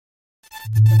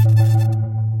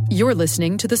You're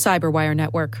listening to the CyberWire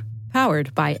Network,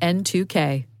 powered by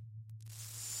N2K.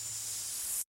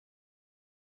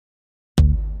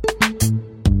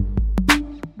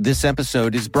 This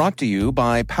episode is brought to you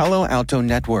by Palo Alto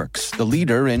Networks, the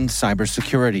leader in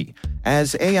cybersecurity.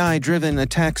 As AI-driven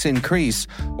attacks increase,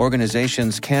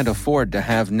 organizations can't afford to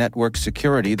have network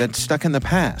security that's stuck in the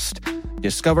past.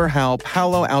 Discover how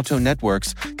Palo Alto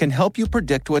Networks can help you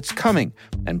predict what's coming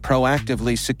and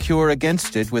proactively secure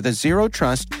against it with a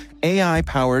zero-trust,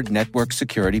 AI-powered network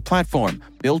security platform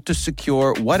built to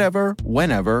secure whatever,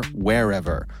 whenever,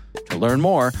 wherever. To learn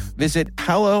more, visit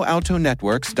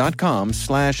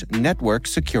paloaltonetworks.com/network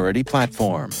security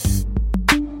platform.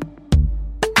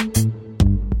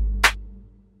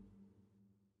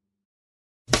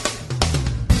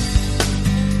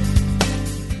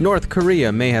 North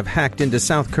Korea may have hacked into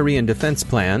South Korean defense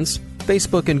plans.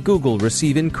 Facebook and Google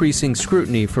receive increasing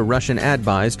scrutiny for Russian ad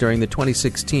buys during the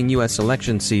 2016 U.S.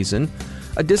 election season.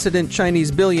 A dissident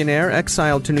Chinese billionaire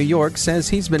exiled to New York says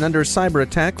he's been under cyber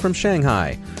attack from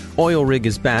Shanghai. OilRig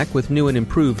is back with new and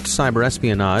improved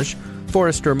cyberespionage.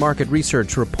 Forrester market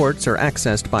research reports are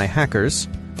accessed by hackers.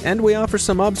 And we offer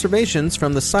some observations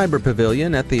from the Cyber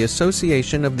Pavilion at the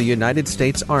Association of the United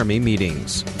States Army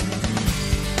meetings.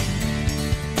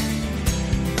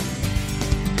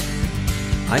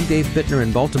 I'm Dave Bittner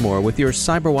in Baltimore with your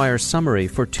CyberWire summary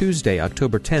for Tuesday,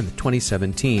 October 10th,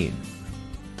 2017.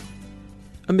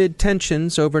 Amid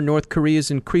tensions over North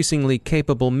Korea's increasingly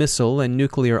capable missile and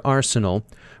nuclear arsenal,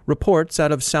 reports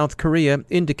out of South Korea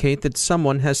indicate that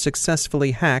someone has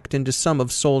successfully hacked into some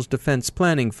of Seoul's defense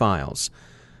planning files.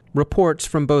 Reports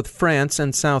from both France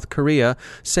and South Korea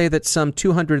say that some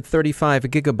 235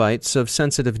 gigabytes of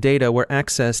sensitive data were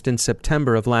accessed in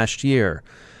September of last year.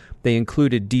 They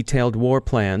included detailed war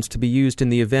plans to be used in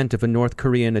the event of a North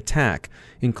Korean attack,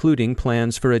 including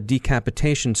plans for a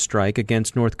decapitation strike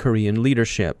against North Korean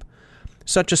leadership.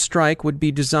 Such a strike would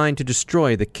be designed to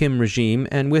destroy the Kim regime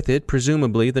and with it,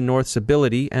 presumably, the North's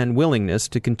ability and willingness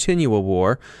to continue a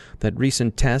war that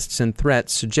recent tests and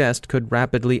threats suggest could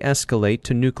rapidly escalate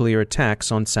to nuclear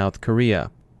attacks on South Korea.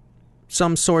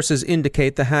 Some sources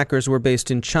indicate the hackers were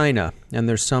based in China, and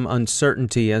there's some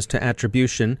uncertainty as to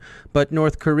attribution, but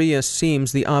North Korea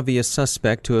seems the obvious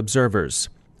suspect to observers.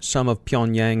 Some of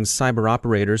Pyongyang's cyber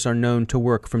operators are known to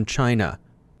work from China.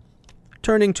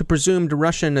 Turning to presumed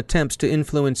Russian attempts to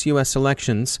influence U.S.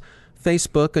 elections,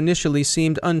 Facebook initially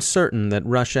seemed uncertain that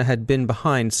Russia had been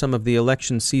behind some of the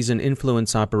election season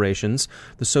influence operations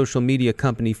the social media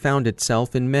company found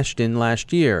itself enmeshed in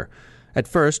last year, at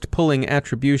first pulling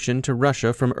attribution to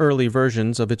Russia from early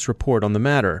versions of its report on the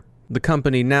matter. The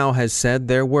company now has said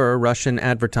there were Russian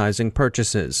advertising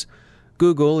purchases.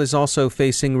 Google is also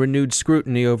facing renewed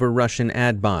scrutiny over Russian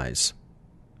ad buys.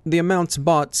 The amounts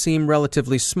bought seem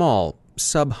relatively small,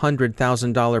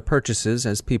 sub-$100,000 purchases,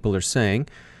 as people are saying.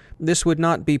 This would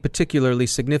not be particularly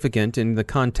significant in the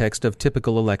context of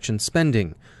typical election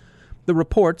spending. The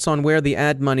reports on where the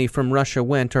ad money from Russia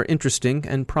went are interesting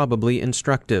and probably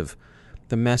instructive.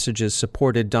 The messages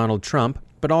supported Donald Trump,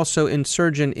 but also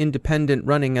insurgent independent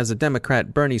running as a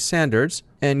Democrat Bernie Sanders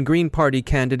and Green Party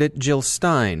candidate Jill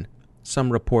Stein.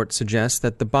 Some reports suggest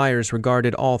that the buyers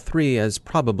regarded all three as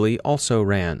probably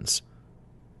also-rans.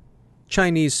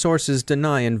 Chinese sources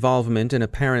deny involvement in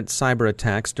apparent cyber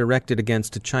attacks directed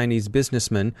against a Chinese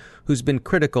businessman who's been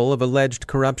critical of alleged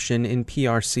corruption in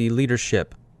PRC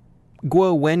leadership.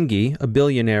 Guo Wengi, a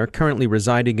billionaire currently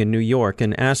residing in New York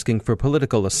and asking for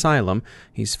political asylum,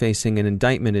 he's facing an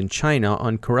indictment in China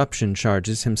on corruption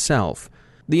charges himself.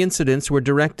 The incidents were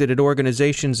directed at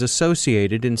organizations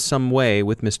associated in some way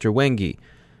with Mr. Wengi.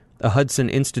 A Hudson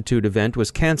Institute event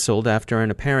was canceled after an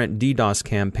apparent DDoS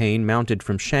campaign mounted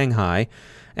from Shanghai,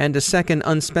 and a second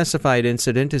unspecified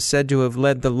incident is said to have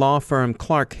led the law firm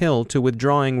Clark Hill to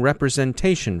withdrawing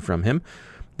representation from him.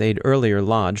 They'd earlier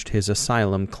lodged his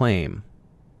asylum claim.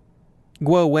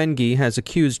 Guo Wengi has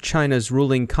accused China's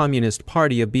ruling Communist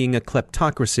Party of being a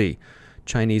kleptocracy.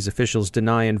 Chinese officials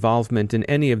deny involvement in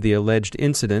any of the alleged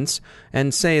incidents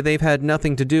and say they've had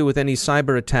nothing to do with any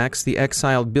cyber attacks the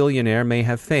exiled billionaire may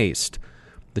have faced.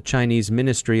 The Chinese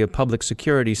Ministry of Public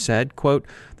Security said, quote,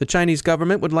 "The Chinese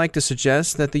government would like to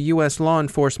suggest that the U.S. law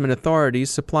enforcement authorities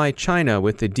supply China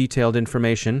with the detailed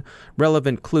information,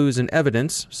 relevant clues and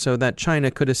evidence so that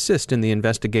China could assist in the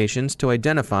investigations to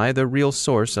identify the real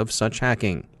source of such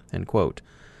hacking," end quote.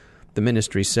 The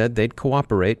ministry said they'd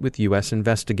cooperate with U.S.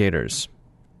 investigators.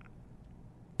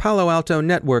 Palo Alto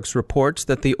Networks reports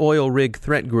that the OilRig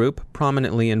threat group,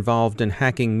 prominently involved in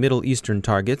hacking Middle Eastern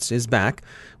targets, is back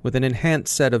with an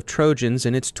enhanced set of Trojans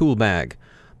in its tool bag.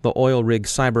 The OilRig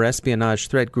Cyberespionage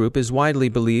threat group is widely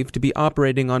believed to be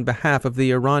operating on behalf of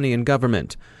the Iranian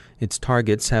government. Its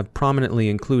targets have prominently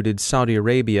included Saudi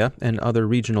Arabia and other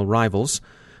regional rivals.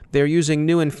 They are using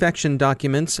new infection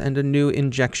documents and a new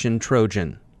injection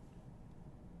Trojan.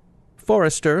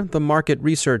 Forrester, the market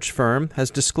research firm,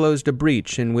 has disclosed a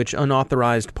breach in which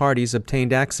unauthorized parties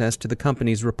obtained access to the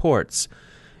company's reports.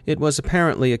 It was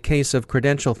apparently a case of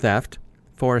credential theft.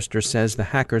 Forrester says the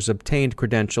hackers obtained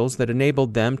credentials that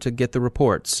enabled them to get the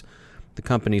reports. The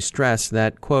company stressed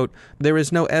that, quote, there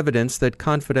is no evidence that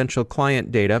confidential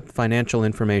client data, financial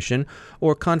information,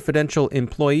 or confidential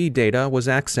employee data was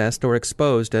accessed or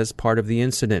exposed as part of the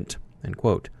incident, end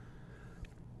quote.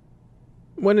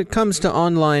 When it comes to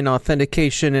online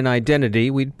authentication and identity,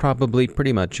 we'd probably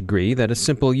pretty much agree that a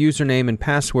simple username and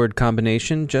password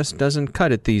combination just doesn't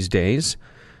cut it these days.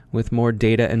 With more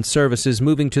data and services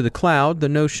moving to the cloud, the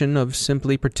notion of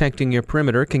simply protecting your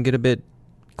perimeter can get a bit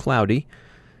cloudy.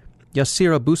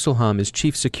 Yasir Abusalham is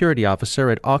Chief Security Officer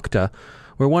at Okta,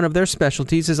 where one of their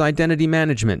specialties is identity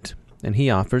management, and he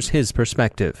offers his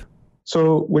perspective.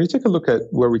 So when you take a look at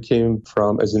where we came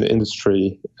from as an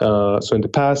industry, so in the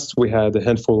past, we had a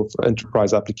handful of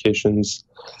enterprise applications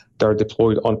that are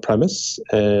deployed on-premise,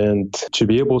 and to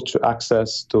be able to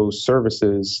access those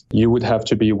services, you would have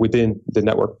to be within the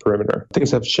network perimeter.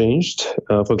 Things have changed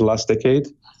for the last decade,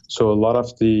 so a lot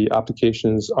of the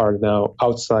applications are now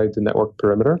outside the network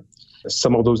perimeter.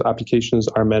 Some of those applications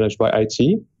are managed by IT,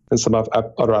 and some of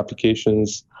other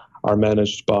applications are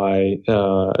managed by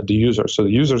the users. So the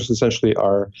users essentially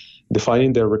are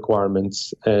defining their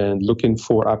requirements and looking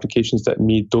for applications that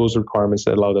meet those requirements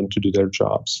that allow them to do their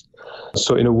jobs.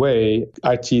 So in a way,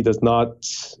 IT does not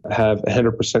have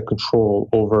 100% control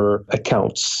over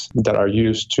accounts that are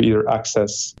used to either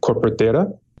access corporate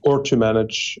data or to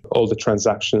manage all the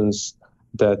transactions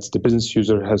that the business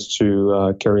user has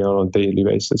to carry on a daily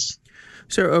basis.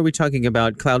 So are we talking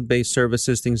about cloud-based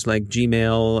services, things like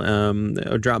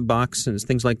Gmail or Dropbox and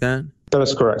things like that? That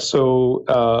is correct. So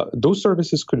those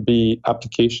services could be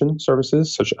application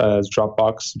services such as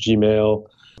Dropbox, Gmail,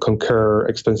 Concur,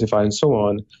 Expensify, and so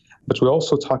on. But we're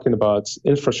also talking about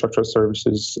infrastructure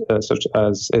services such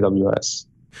as AWS.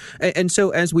 And so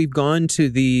as we've gone to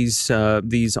these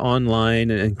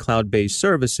online and cloud-based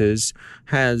services,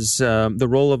 has the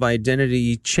role of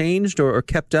identity changed or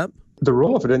kept up? The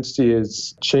role of identity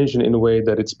is changing in a way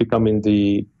that it's becoming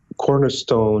the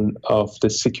cornerstone of the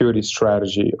security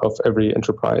strategy of every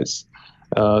enterprise.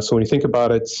 So when you think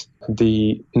about it,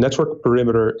 the network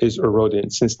perimeter is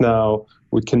eroding since now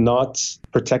we cannot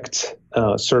protect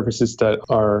services that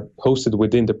are hosted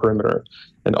within the perimeter.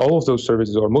 And all of those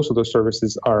services, or most of those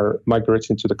services, are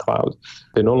migrating to the cloud.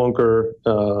 They're no longer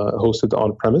hosted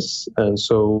on-premise, and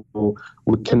so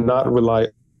we cannot rely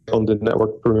on the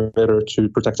network perimeter to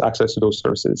protect access to those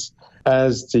services.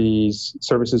 As these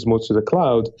services move to the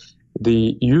cloud,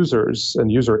 the users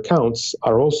and user accounts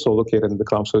are also located in the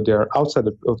cloud, so they are outside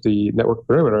of the network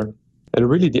perimeter. And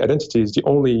really, the identity is the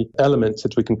only element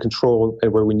that we can control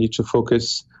and where we need to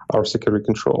focus our security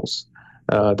controls.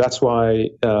 That's why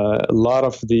a lot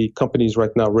of the companies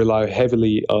right now rely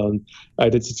heavily on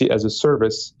identity as a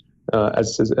service,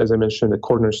 as I mentioned, a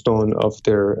cornerstone of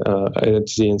their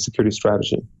identity and security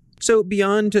strategy. So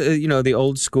beyond the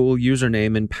old school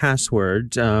username and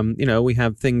password, we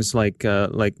have things like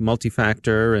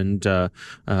multi-factor and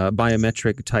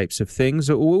biometric types of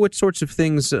things. What sorts of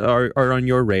things are on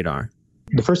your radar?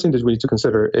 The first thing that we need to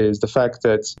consider is the fact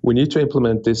that we need to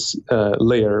implement this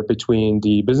layer between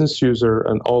the business user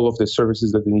and all of the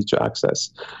services that they need to access.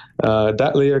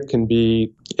 That layer can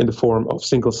be in the form of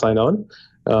single sign-on,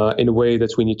 in a way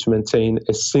that we need to maintain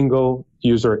a single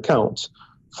user account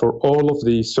for all of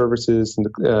the services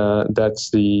that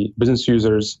the business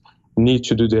users need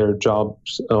to do their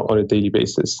jobs on a daily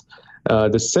basis.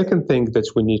 The second thing that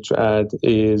we need to add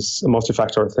is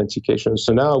multi-factor authentication.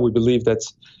 So now we believe that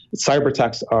cyber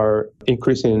attacks are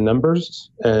increasing in numbers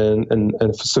and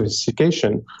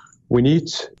sophistication. We need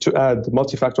to add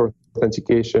multi-factor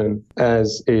authentication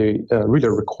as a really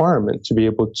requirement to be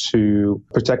able to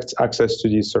protect access to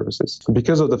these services.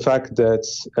 Because of the fact that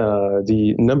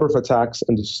the number of attacks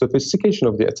and the sophistication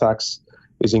of the attacks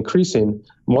is increasing,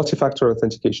 multi-factor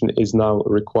authentication is now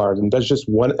required. And that's just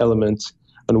one element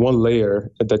and one layer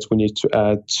that we need to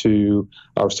add to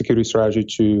our security strategy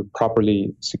to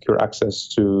properly secure access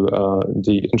to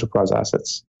the enterprise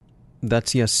assets.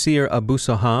 That's Yasir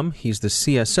Abusalham. He's the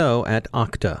CSO at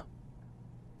Okta.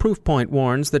 Proofpoint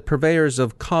warns that purveyors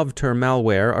of Kovter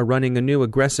malware are running a new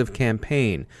aggressive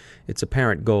campaign. Its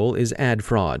apparent goal is ad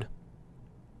fraud.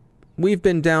 We've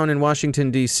been down in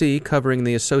Washington, D.C., covering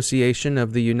the Association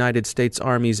of the United States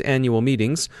Army's annual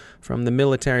meetings from the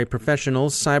Military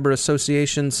Professionals Cyber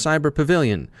Association's Cyber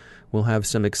Pavilion. We'll have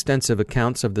some extensive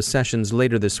accounts of the sessions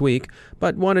later this week,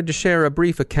 but wanted to share a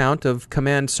brief account of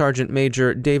Command Sergeant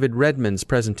Major David Redmond's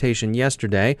presentation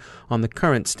yesterday on the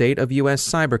current state of U.S.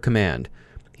 Cyber Command.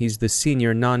 He's the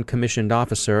senior non-commissioned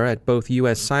officer at both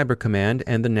U.S. Cyber Command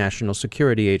and the National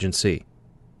Security Agency.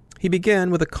 He began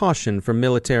with a caution for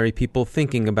military people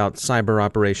thinking about cyber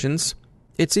operations.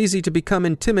 It's easy to become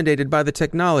intimidated by the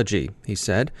technology, he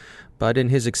said, but in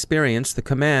his experience, the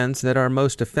commands that are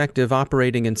most effective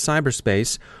operating in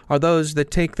cyberspace are those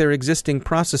that take their existing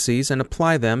processes and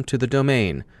apply them to the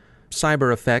domain.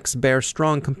 Cyber effects bear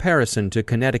strong comparison to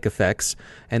kinetic effects,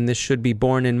 and this should be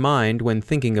borne in mind when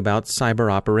thinking about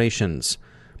cyber operations.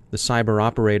 The cyber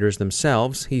operators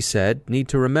themselves, he said, need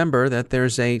to remember that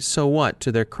there's a so what to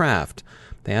their craft.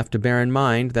 They have to bear in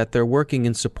mind that they're working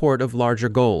in support of larger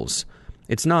goals.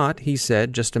 It's not, he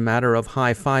said, just a matter of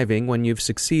high-fiving when you've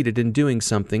succeeded in doing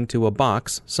something to a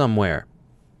box somewhere.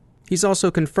 He's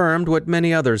also confirmed what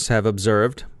many others have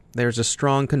observed. There's a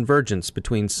strong convergence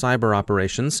between cyber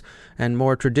operations and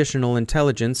more traditional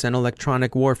intelligence and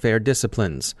electronic warfare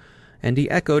disciplines. And he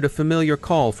echoed a familiar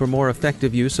call for more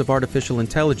effective use of artificial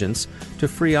intelligence to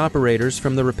free operators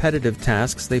from the repetitive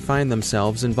tasks they find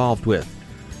themselves involved with.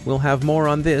 We'll have more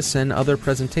on this and other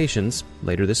presentations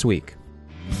later this week.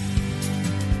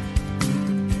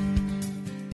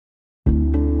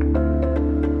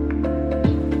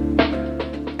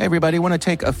 Hey everybody, I want to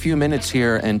take a few minutes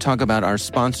here and talk about our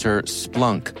sponsor,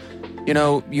 Splunk. You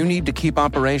know, you need to keep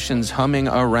operations humming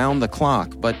around the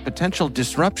clock, but potential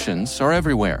disruptions are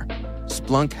everywhere.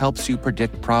 Splunk helps you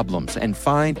predict problems and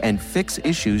find and fix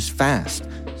issues fast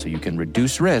so you can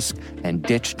reduce risk and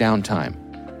ditch downtime.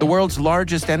 The world's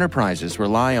largest enterprises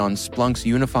rely on Splunk's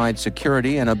unified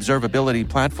security and observability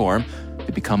platform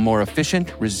to become more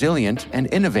efficient, resilient,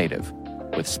 and innovative.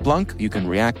 With Splunk, you can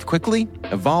react quickly,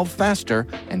 evolve faster,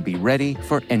 and be ready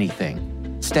for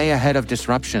anything. Stay ahead of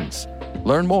disruptions.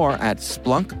 Learn more at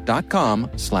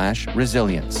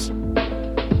splunk.com/resilience.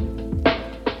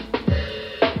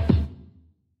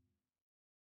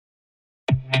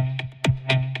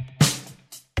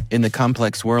 In the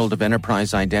complex world of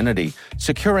enterprise identity,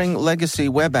 securing legacy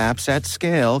web apps at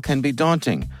scale can be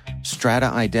daunting. Strata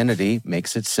Identity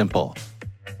makes it simple.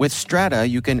 With Strata,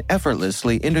 you can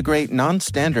effortlessly integrate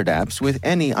non-standard apps with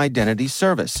any identity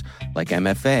service, like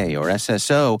MFA or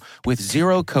SSO, with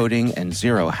zero coding and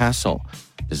zero hassle.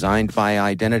 Designed by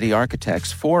identity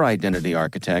architects for identity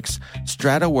architects,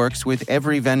 Strata works with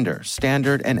every vendor,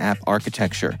 standard, and app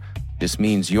architecture. This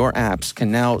means your apps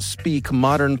can now speak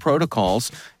modern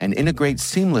protocols and integrate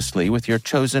seamlessly with your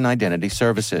chosen identity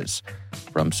services.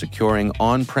 From securing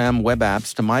on-prem web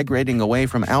apps to migrating away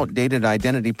from outdated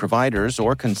identity providers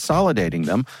or consolidating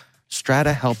them,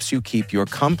 Strata helps you keep your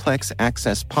complex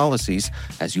access policies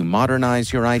as you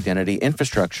modernize your identity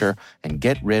infrastructure and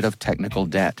get rid of technical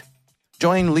debt.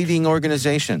 Join leading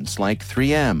organizations like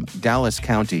 3M, Dallas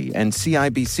County, and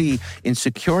CIBC in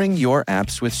securing your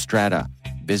apps with Strata.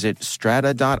 Visit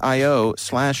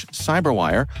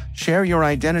strata.io/cyberwire, share your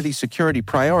identity security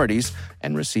priorities,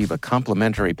 and receive a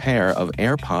complimentary pair of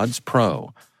AirPods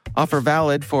Pro. Offer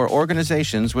valid for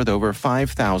organizations with over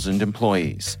 5,000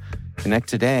 employees. Connect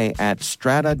today at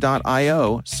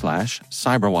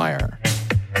strata.io/cyberwire.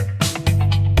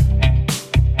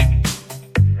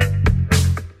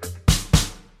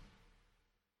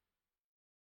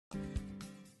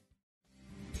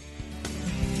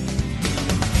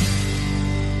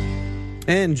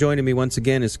 And joining me once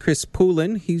again is Chris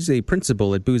Poulin. He's a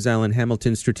principal at Booz Allen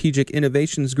Hamilton Strategic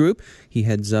Innovations Group. He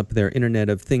heads up their Internet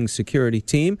of Things security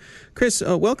team. Chris,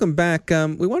 welcome back.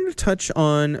 We wanted to touch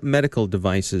on medical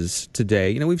devices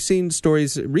today. You know, we've seen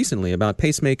stories recently about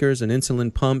pacemakers and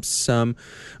insulin pumps.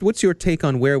 What's your take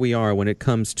on where we are when it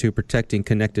comes to protecting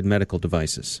connected medical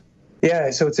devices?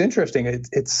 Yeah, so it's interesting.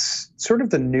 It's sort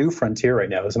of the new frontier right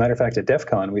now. As a matter of fact, at DEF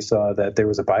CON, we saw that there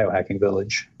was a biohacking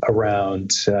village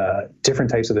around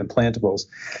different types of implantables.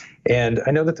 And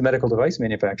I know that the medical device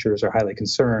manufacturers are highly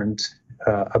concerned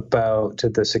about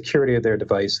the security of their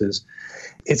devices.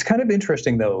 It's kind of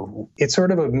interesting, though. It's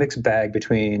sort of a mixed bag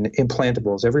between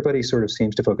implantables. Everybody sort of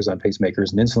seems to focus on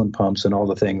pacemakers and insulin pumps and all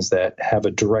the things that have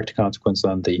a direct consequence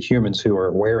on the humans who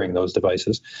are wearing those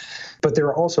devices. But there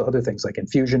are also other things like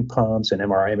infusion pumps and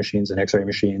MRI machines and X-ray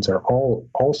machines are all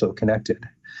also connected.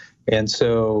 And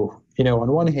so,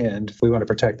 on one hand, we want to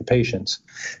protect the patients.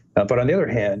 But on the other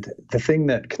hand, the thing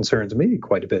that concerns me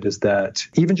quite a bit is that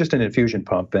even just an infusion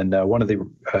pump, and one of the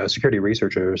security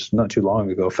researchers not too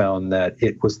long ago found that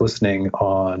it was listening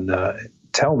on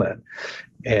Telnet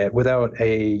without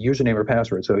a username or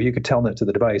password. So you could Telnet to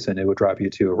the device and it would drop you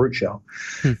to a root shell.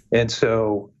 And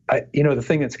so, the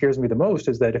thing that scares me the most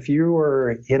is that if you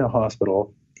are in a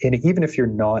hospital, and even if you're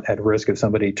not at risk of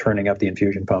somebody turning up the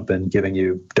infusion pump and giving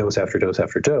you dose after dose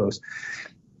after dose,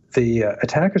 the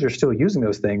attackers are still using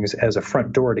those things as a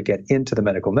front door to get into the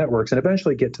medical networks and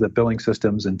eventually get to the billing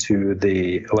systems and to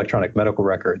the electronic medical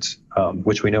records,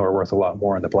 which we know are worth a lot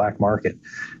more in the black market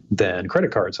than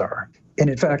credit cards are.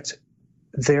 And in fact,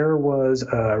 there was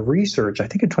research, I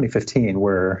think in 2015,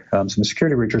 where some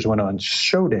security researchers went on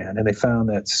Shodan, and they found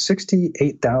that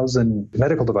 68,000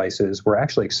 medical devices were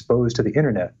actually exposed to the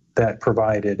internet that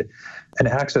provided an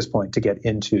access point to get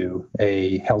into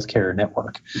a healthcare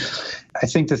network. I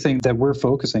think the thing that we're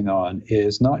focusing on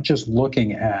is not just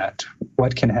looking at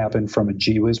what can happen from a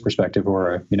gee whiz perspective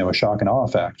or a shock and awe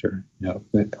factor,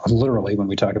 literally when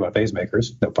we talk about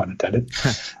pacemakers, no pun intended,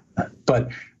 but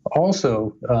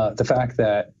also the fact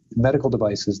that medical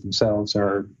devices themselves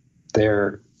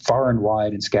they're far and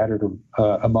wide and scattered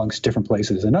amongst different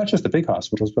places, and not just the big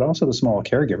hospitals, but also the small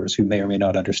caregivers who may or may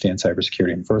not understand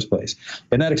cybersecurity in the first place.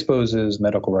 And that exposes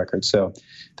medical records. So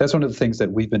that's one of the things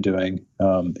that we've been doing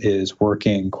is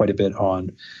working quite a bit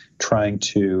on trying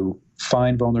to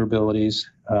find vulnerabilities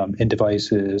in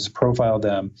devices, profile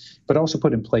them, but also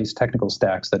put in place technical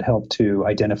stacks that help to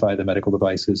identify the medical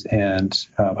devices and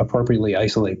appropriately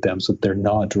isolate them so that they're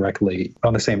not directly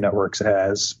on the same networks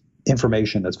as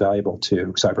information that's valuable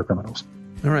to cyber criminals.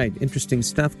 All right, interesting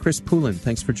stuff. Chris Poulin,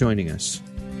 thanks for joining us.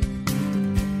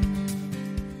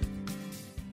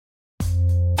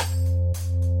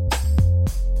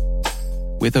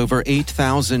 With over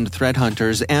 8,000 threat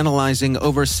hunters analyzing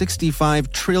over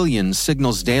 65 trillion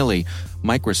signals daily,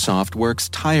 Microsoft works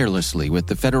tirelessly with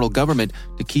the federal government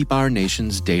to keep our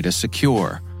nation's data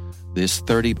secure. This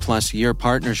 30-plus year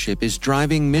partnership is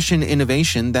driving mission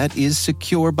innovation that is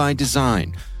secure by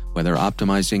design. Whether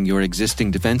optimizing your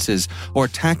existing defenses or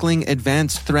tackling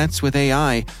advanced threats with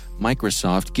AI,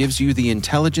 Microsoft gives you the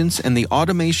intelligence and the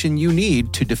automation you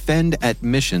need to defend at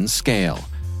mission scale.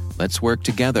 Let's work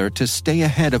together to stay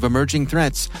ahead of emerging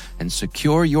threats and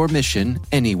secure your mission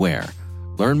anywhere.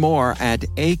 Learn more at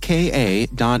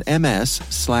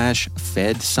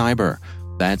aka.ms/fedcyber.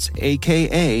 That's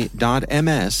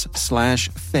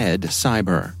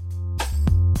aka.ms/fedcyber.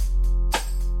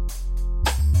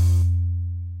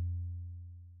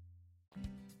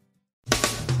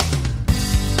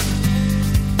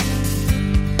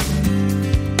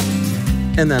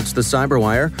 And that's the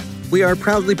CyberWire. We are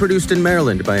proudly produced in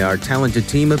Maryland by our talented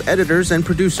team of editors and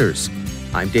producers.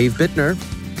 I'm Dave Bittner.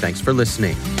 Thanks for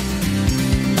listening.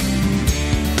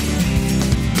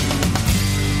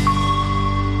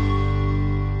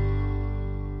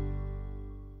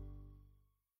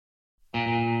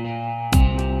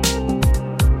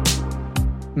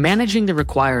 Managing the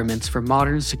requirements for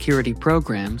modern security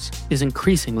programs is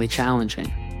increasingly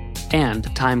challenging and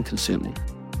time-consuming.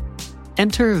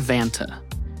 Enter Vanta.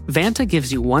 Vanta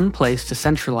gives you one place to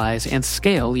centralize and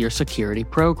scale your security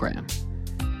program.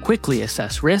 Quickly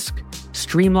assess risk,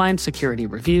 streamline security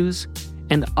reviews,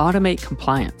 and automate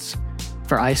compliance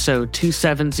for ISO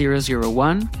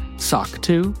 27001, SOC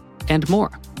 2, and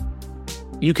more.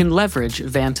 You can leverage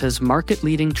Vanta's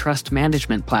market-leading trust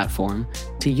management platform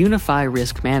to unify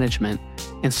risk management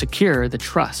and secure the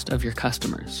trust of your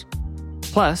customers.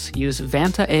 Plus, use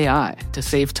Vanta AI to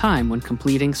save time when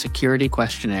completing security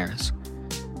questionnaires.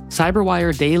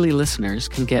 CyberWire Daily listeners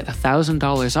can get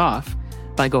 $1,000 off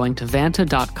by going to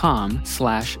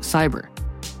vanta.com/cyber.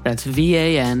 That's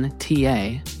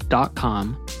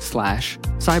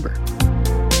VANTA.com/cyber.